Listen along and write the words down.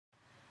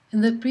In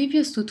the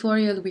previous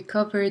tutorial, we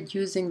covered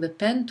using the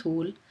pen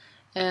tool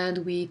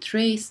and we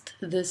traced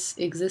this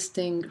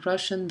existing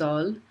Russian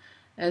doll.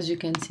 As you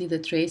can see, the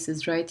trace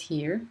is right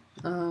here.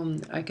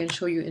 I can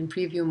show you in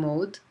preview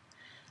mode.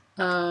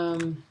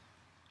 And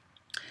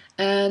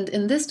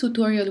in this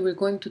tutorial, we're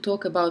going to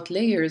talk about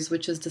layers,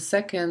 which is the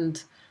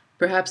second,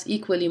 perhaps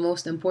equally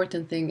most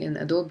important thing in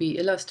Adobe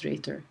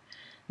Illustrator.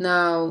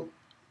 Now,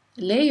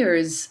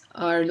 layers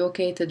are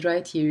located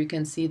right here. You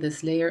can see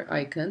this layer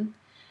icon,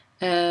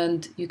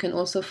 and you can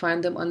also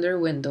find them under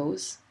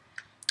Windows.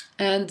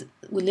 And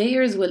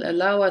layers will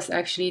allow us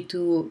actually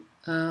to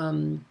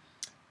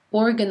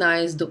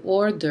organize the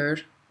order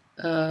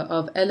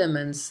of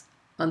elements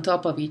on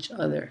top of each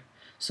other.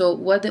 So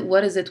what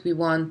is it we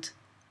want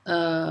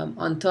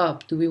on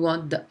top? Do we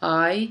want the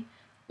eye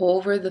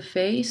over the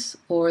face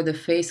or the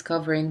face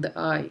covering the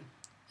eye,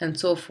 and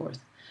so forth?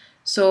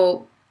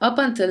 So up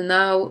until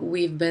now,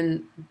 we've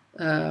been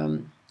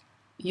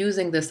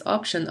using this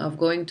option of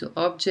going to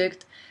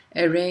Object,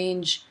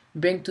 Arrange,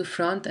 Bring to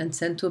Front, and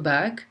Send to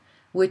Back,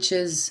 which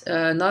is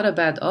not a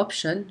bad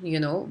option, you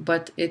know,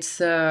 but it's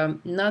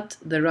not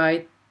the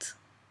right,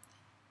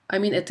 I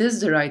mean, it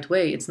is the right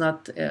way. It's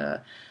not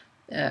a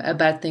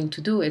bad thing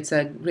to do. It's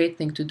a great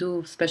thing to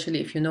do,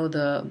 especially if you know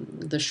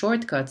the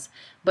shortcuts.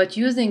 But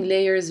using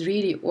layers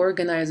really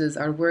organizes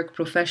our work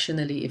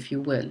professionally, if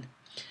you will.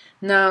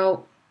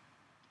 Now,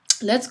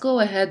 let's go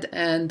ahead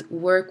and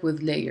work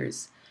with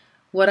layers.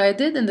 What I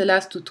did in the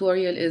last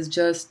tutorial is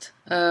just,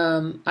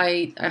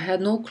 I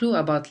had no clue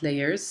about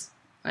layers.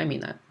 I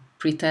mean, I'm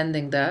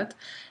pretending that.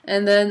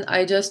 And then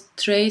I just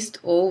traced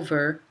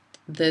over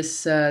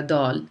this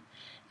doll.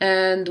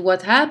 And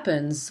what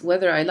happens,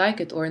 whether I like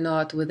it or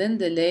not, within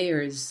the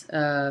layers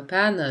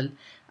panel,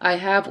 I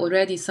have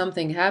already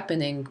something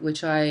happening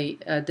which I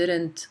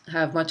didn't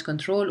have much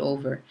control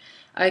over.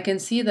 I can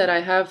see that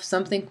I have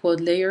something called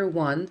layer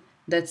 1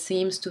 that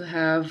seems to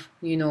have,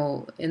 you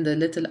know, in the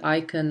little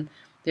icon,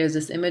 there's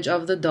this image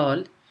of the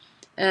doll.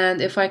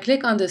 And if I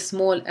click on the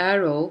small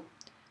arrow,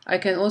 I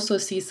can also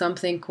see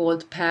something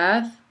called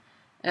path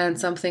and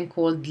something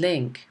called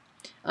link.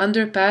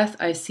 Under path,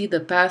 I see the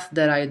path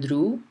that I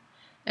drew.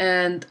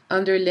 And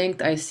under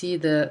linked, I see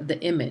the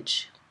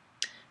image.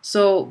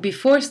 So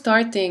before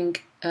starting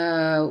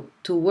to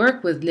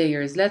work with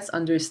layers, let's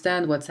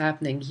understand what's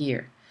happening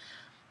here.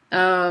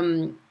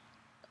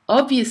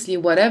 Obviously,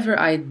 whatever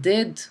I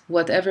did,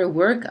 whatever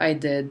work I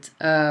did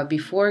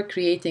before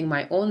creating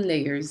my own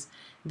layers,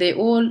 they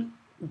all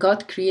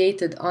got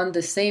created on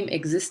the same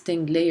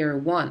existing layer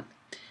 1.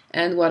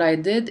 And what I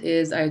did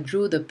is I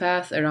drew the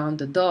path around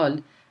the doll.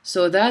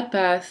 So that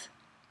path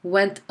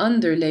went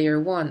under layer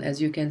 1,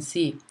 as you can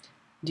see.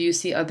 Do you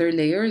see other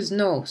layers?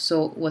 No.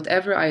 So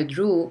whatever I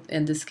drew,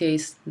 in this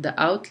case, the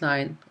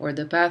outline or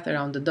the path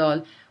around the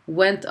doll,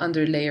 went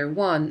under layer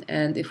 1.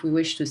 And if we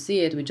wish to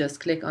see it, we just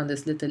click on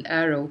this little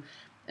arrow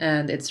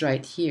and it's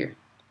right here.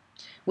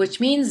 Which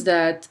means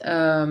that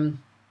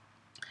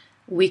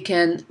we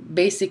can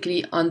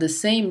basically, on the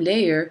same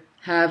layer,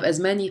 have as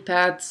many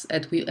paths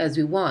as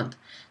we want.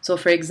 So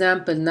for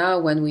example, now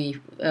when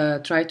we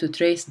try to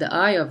trace the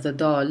eye of the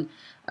doll,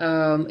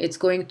 it's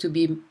going to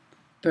be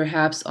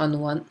perhaps on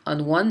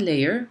one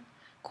layer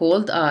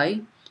called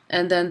eye,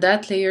 and then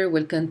that layer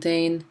will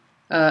contain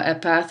a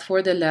path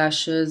for the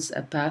lashes,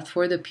 a path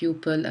for the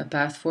pupil, a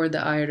path for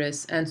the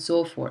iris, and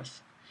so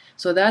forth.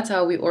 So that's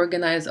how we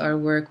organize our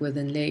work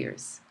within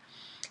layers.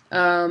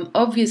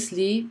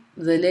 Obviously,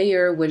 the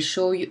layer will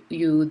show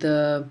you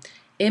the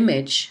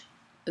image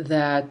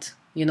that,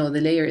 you know,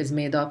 the layer is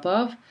made up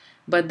of,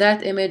 but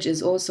that image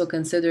is also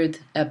considered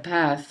a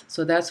path.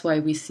 So that's why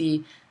we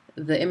see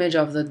the image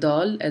of the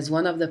doll as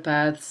one of the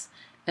paths,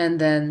 and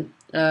then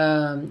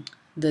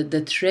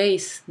the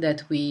trace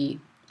that we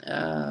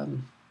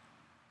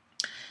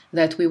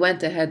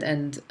went ahead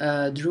and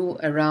drew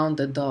around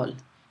the doll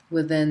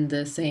within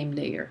the same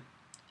layer.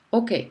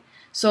 Okay,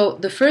 so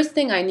the first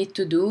thing I need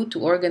to do to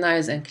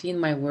organize and clean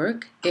my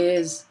work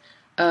is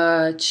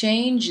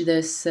change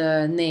this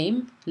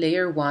name,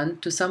 layer 1,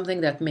 to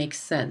something that makes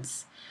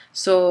sense.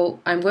 So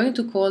I'm going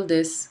to call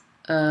this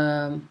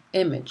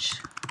image,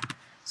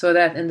 so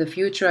that in the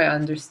future I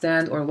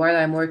understand, or while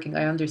I'm working,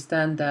 I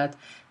understand that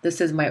this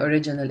is my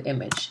original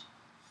image.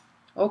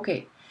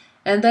 Okay,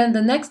 and then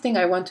the next thing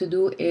I want to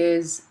do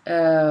is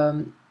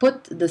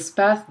put this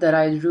path that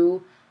I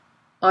drew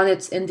on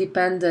its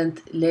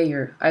independent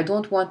layer. I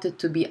don't want it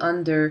to be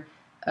under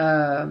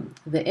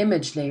the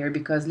image layer,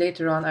 because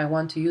later on I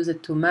want to use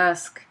it to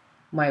mask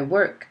my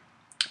work.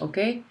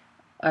 Okay,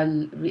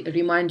 I'll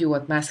remind you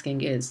what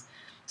masking is.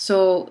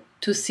 So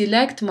to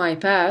select my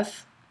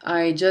path,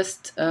 I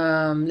just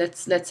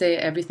let's say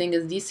everything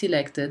is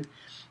deselected.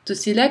 To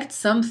select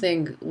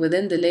something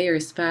within the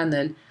layers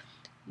panel,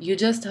 you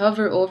just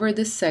hover over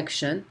this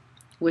section,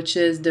 which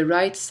is the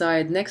right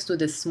side next to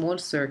this small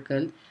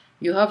circle.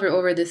 You hover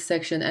over this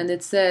section and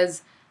it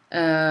says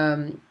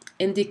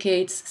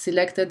indicates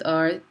selected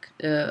art,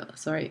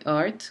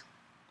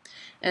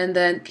 and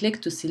then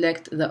click to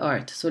select the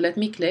art. So let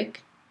me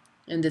click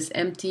in this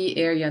empty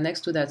area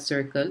next to that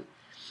circle.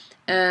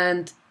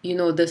 and you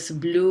know, this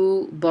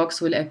blue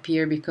box will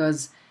appear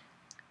because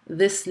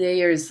this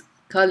layer's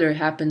color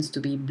happens to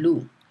be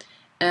blue,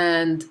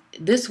 and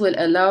this will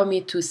allow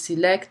me to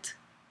select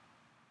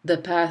the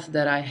path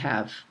that I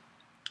have,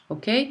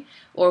 okay,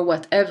 or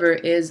whatever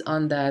is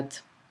on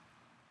that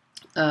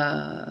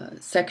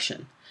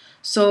section.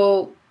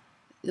 So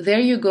there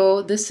you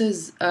go, this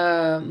is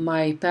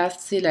my path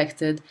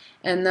selected,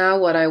 and now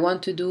what I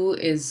want to do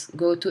is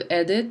go to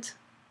Edit,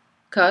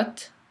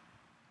 Cut,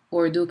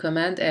 or do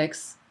Command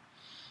X,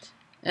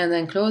 and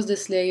then close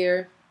this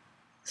layer,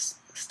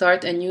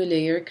 start a new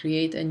layer,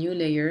 create a new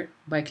layer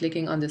by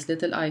clicking on this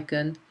little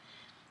icon,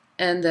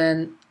 and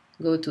then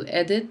go to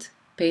Edit,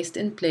 Paste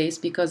in Place,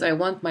 because I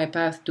want my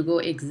path to go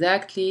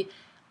exactly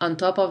on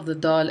top of the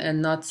doll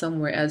and not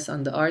somewhere else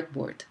on the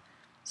artboard.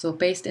 So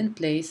paste in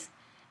place,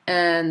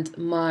 and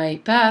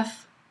my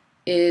path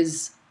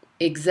is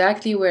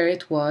exactly where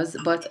it was,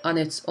 but on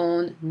its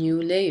own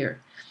new layer.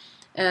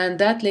 And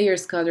that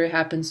layer's color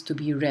happens to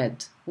be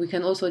red. We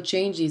can also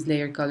change these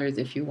layer colors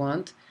if you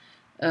want,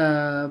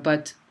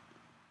 but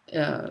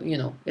you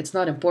know, it's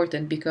not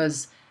important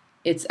because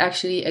it's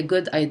actually a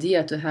good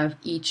idea to have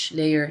each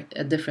layer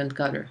a different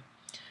color.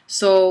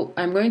 So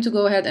I'm going to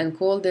go ahead and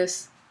call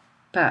this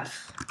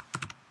path,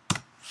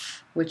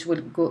 which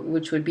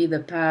would be the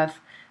path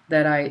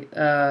that I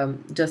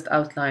just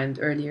outlined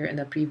earlier in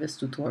a previous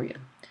tutorial.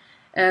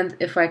 And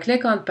if I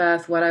click on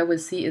path, what I will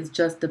see is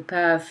just the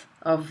path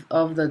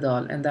of the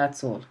doll, and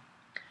that's all.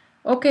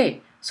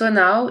 Okay, so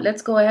now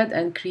let's go ahead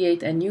and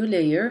create a new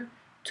layer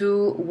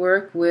to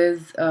work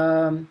with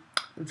the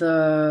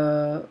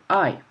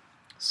eye.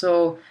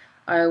 So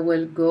I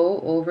will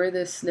go over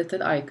this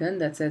little icon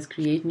that says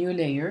create new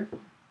layer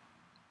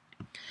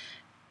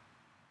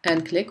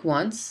and click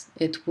once.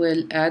 It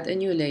will add a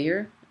new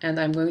layer, and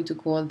I'm going to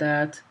call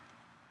that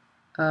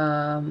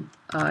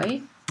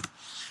eye.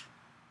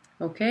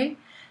 Okay,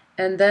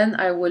 and then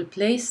I will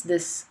place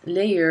this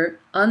layer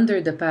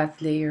under the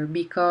path layer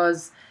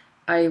because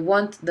I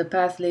want the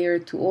path layer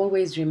to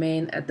always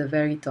remain at the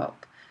very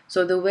top.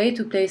 So the way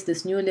to place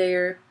this new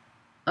layer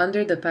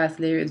under the path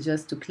layer is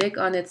just to click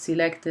on it,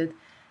 select it,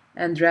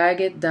 and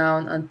drag it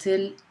down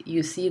until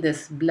you see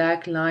this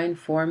black line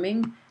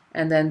forming,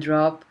 and then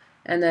drop,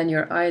 and then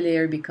your eye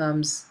layer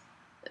becomes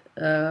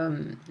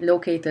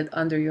located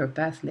under your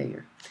path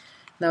layer.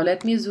 Now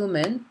let me zoom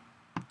in,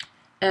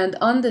 and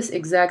on this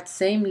exact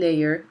same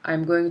layer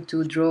I'm going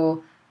to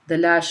draw the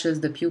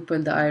lashes, the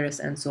pupil, the iris,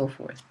 and so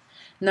forth.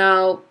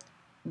 Now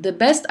the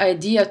best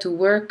idea to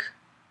work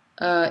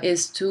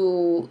is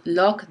to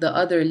lock the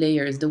other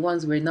layers, the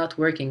ones we're not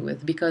working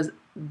with, because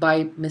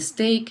by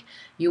mistake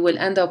you will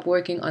end up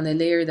working on a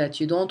layer that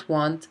you don't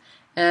want,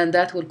 and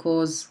that will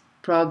cause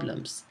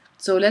problems.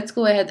 So let's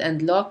go ahead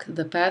and lock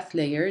the path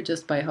layer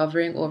just by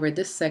hovering over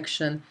this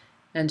section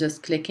and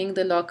just clicking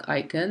the lock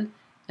icon,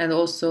 and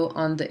also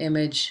on the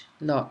image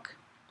lock.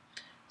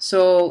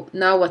 So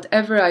now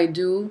whatever I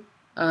do,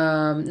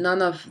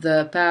 none of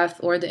the path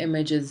or the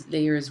images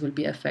layers will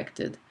be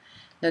affected.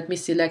 Let me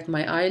select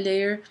my eye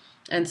layer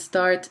and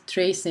start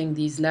tracing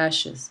these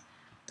lashes.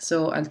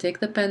 So I'll take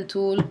the pen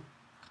tool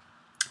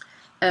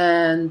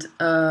and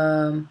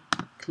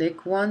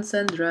click once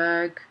and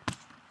drag,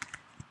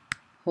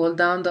 hold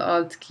down the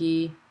Alt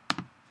key,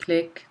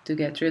 click to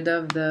get rid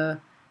of the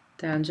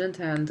tangent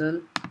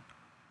handle,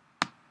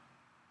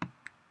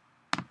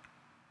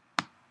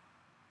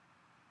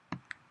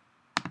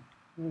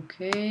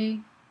 okay,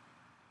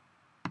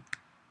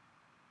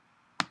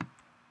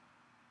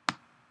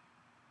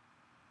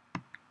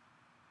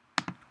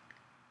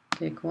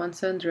 click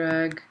once and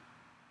drag,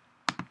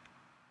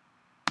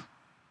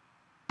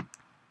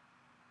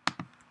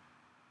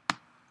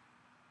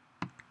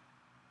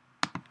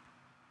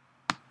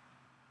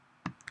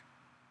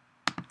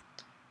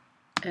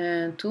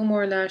 and two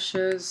more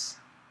lashes,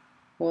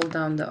 hold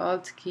down the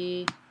Alt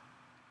key,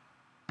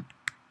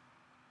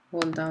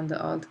 hold down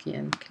the Alt key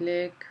and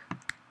click,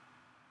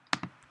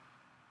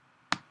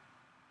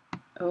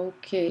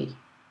 okay,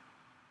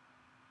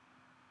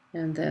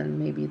 and then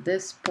maybe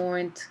this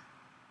point,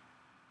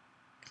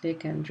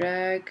 click and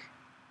drag,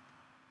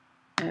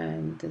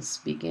 and this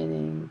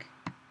beginning,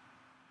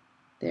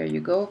 there you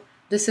go.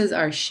 This is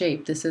our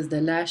shape, this is the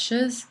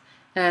lashes,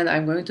 and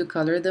I'm going to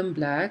color them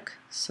black.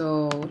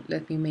 So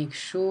let me make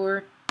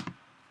sure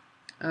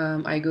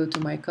I go to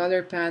my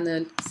color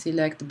panel,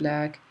 select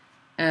black,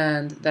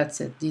 and that's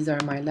it. These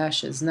are my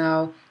lashes.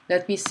 Now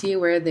let me see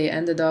where they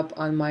ended up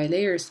on my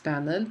layers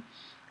panel.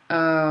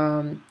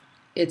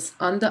 It's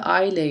on the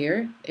eye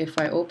layer. If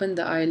I open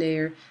the eye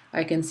layer,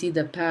 I can see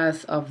the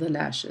path of the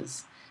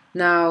lashes.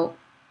 Now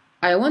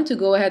I want to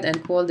go ahead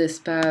and call this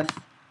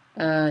path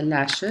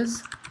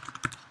lashes,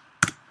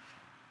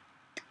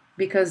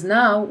 because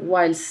now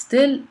while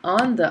still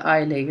on the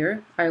eye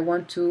layer I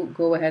want to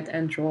go ahead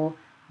and draw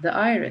the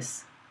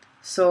iris.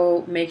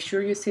 So make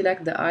sure you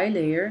select the eye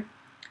layer,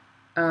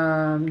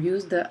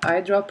 use the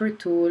eyedropper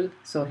tool,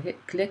 so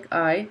click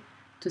eye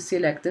to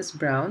select this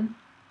brown,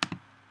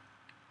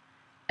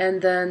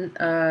 and then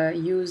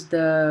use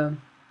the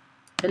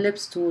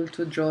ellipse tool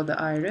to draw the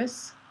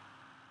iris,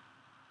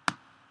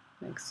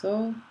 like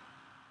so.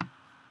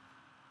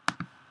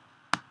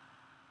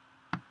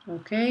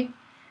 Okay,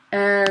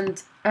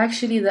 and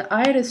actually the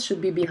iris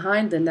should be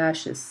behind the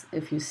lashes,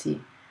 if you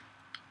see,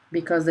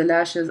 because the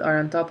lashes are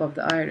on top of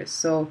the iris.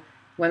 So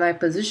when I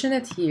position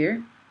it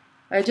here,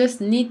 I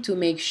just need to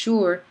make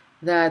sure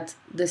that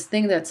this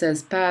thing that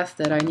says path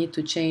that I need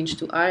to change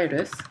to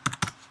iris,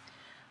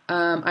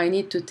 I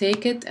need to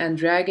take it and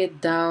drag it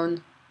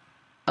down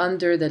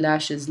under the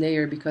lashes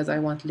layer because I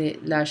want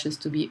lashes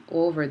to be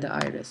over the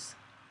iris.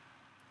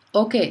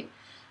 Okay,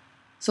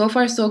 so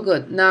far so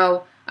good.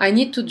 Now I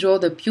need to draw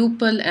the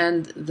pupil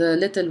and the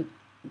little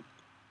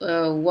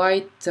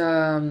white,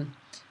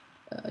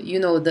 you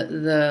know,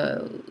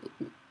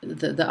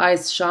 the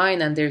eyes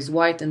shine and there's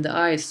white in the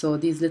eyes, so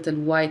these little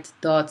white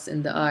dots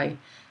in the eye,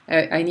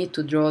 I need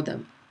to draw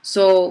them.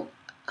 So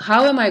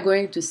how am I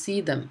going to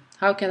see them?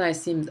 How can I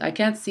see them? I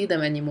can't see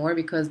them anymore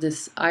because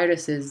this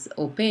iris is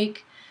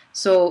opaque.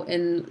 So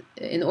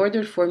in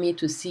order for me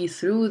to see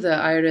through the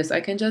iris,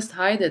 I can just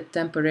hide it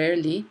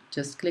temporarily.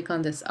 Just click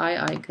on this eye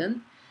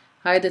icon,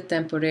 hide it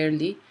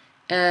temporarily,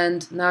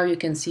 and now you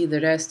can see the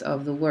rest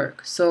of the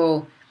work.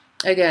 So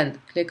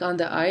again, click on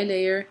the eye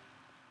layer,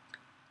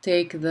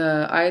 take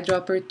the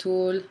eyedropper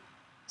tool,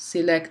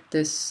 select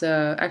this,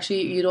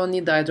 actually you don't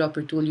need the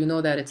eyedropper tool, you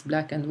know that it's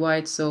black and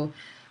white, so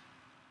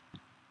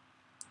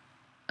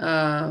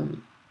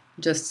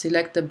just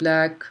select the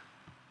black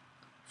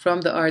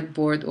from the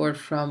artboard or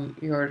from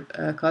your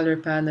color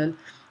panel,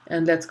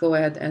 and let's go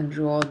ahead and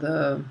draw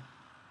the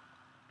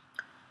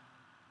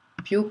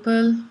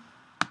pupil.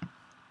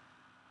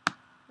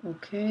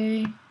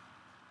 Okay,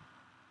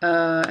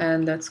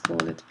 and let's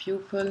call it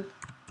pupil.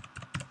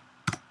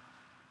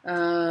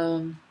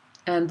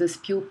 And this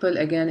pupil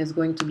again is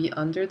going to be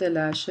under the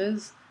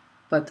lashes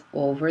but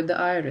over the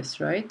iris,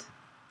 right?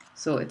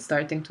 So it's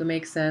starting to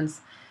make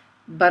sense.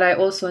 But I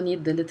also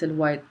need the little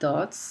white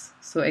dots.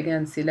 So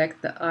again,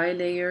 select the eye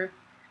layer,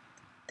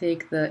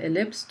 take the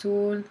ellipse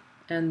tool,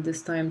 and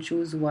this time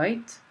choose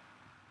white.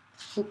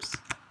 Oops.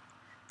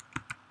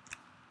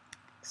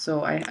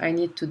 So I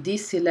need to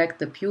deselect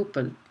the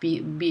pupil.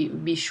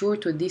 Be sure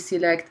to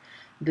deselect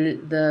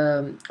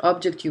the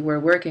object you were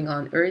working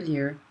on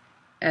earlier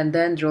and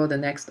then draw the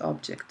next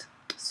object.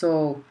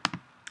 So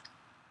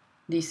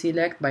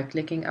deselect by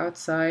clicking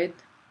outside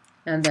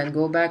and then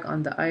go back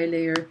on the eye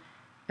layer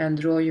and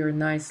draw your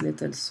nice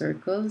little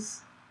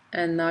circles,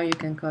 and now you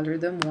can color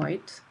them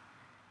white.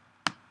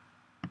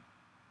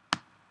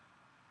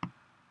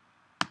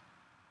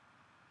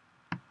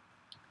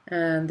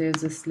 And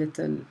there's this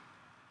little,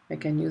 I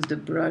can use the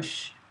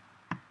brush,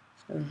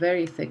 a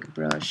very thick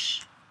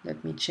brush.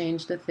 Let me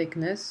change the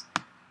thickness,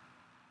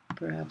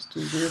 perhaps to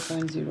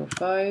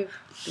 0.05.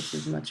 This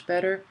is much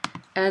better.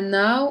 And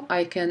now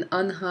I can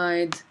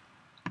unhide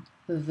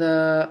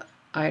the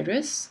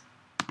iris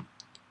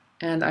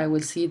and I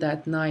will see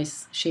that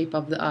nice shape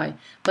of the eye.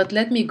 But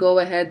let me go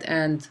ahead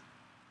and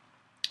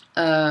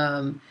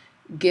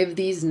give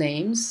these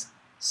names.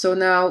 So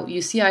now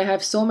you see I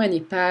have so many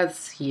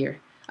paths here.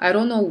 I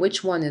don't know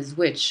which one is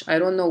which. I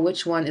don't know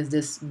which one is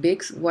this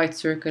big white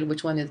circle,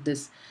 which one is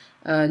this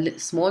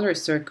smaller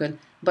circle,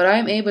 but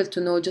I'm able to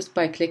know just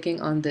by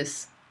clicking on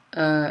this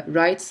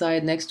right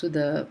side next to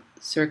the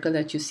circle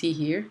that you see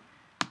here.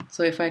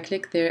 So if I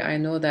click there, I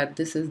know that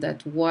this is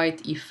that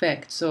white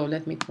effect. So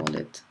let me call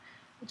it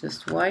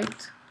just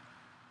white.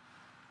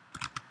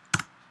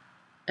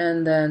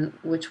 And then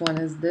which one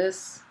is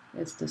this?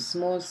 It's the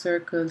small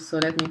circle, so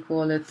let me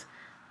call it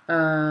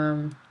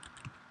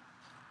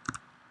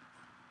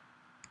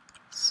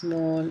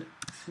small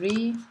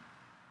 3,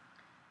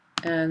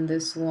 and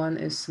this one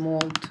is small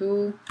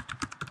 2,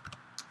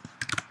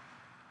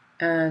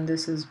 and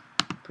this is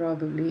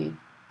probably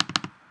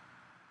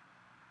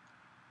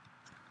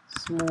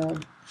small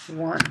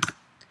 1.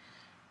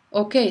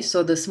 Okay,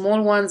 so the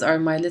small ones are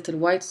my little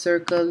white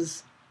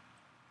circles,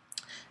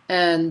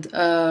 and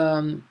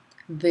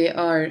they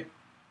are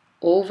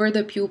over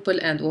the pupil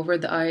and over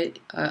the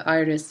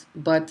iris,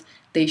 but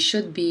they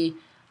should be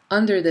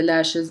under the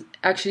lashes.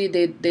 Actually,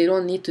 they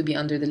don't need to be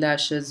under the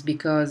lashes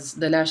because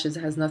the lashes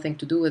has nothing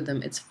to do with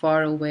them. It's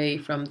far away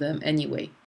from them anyway.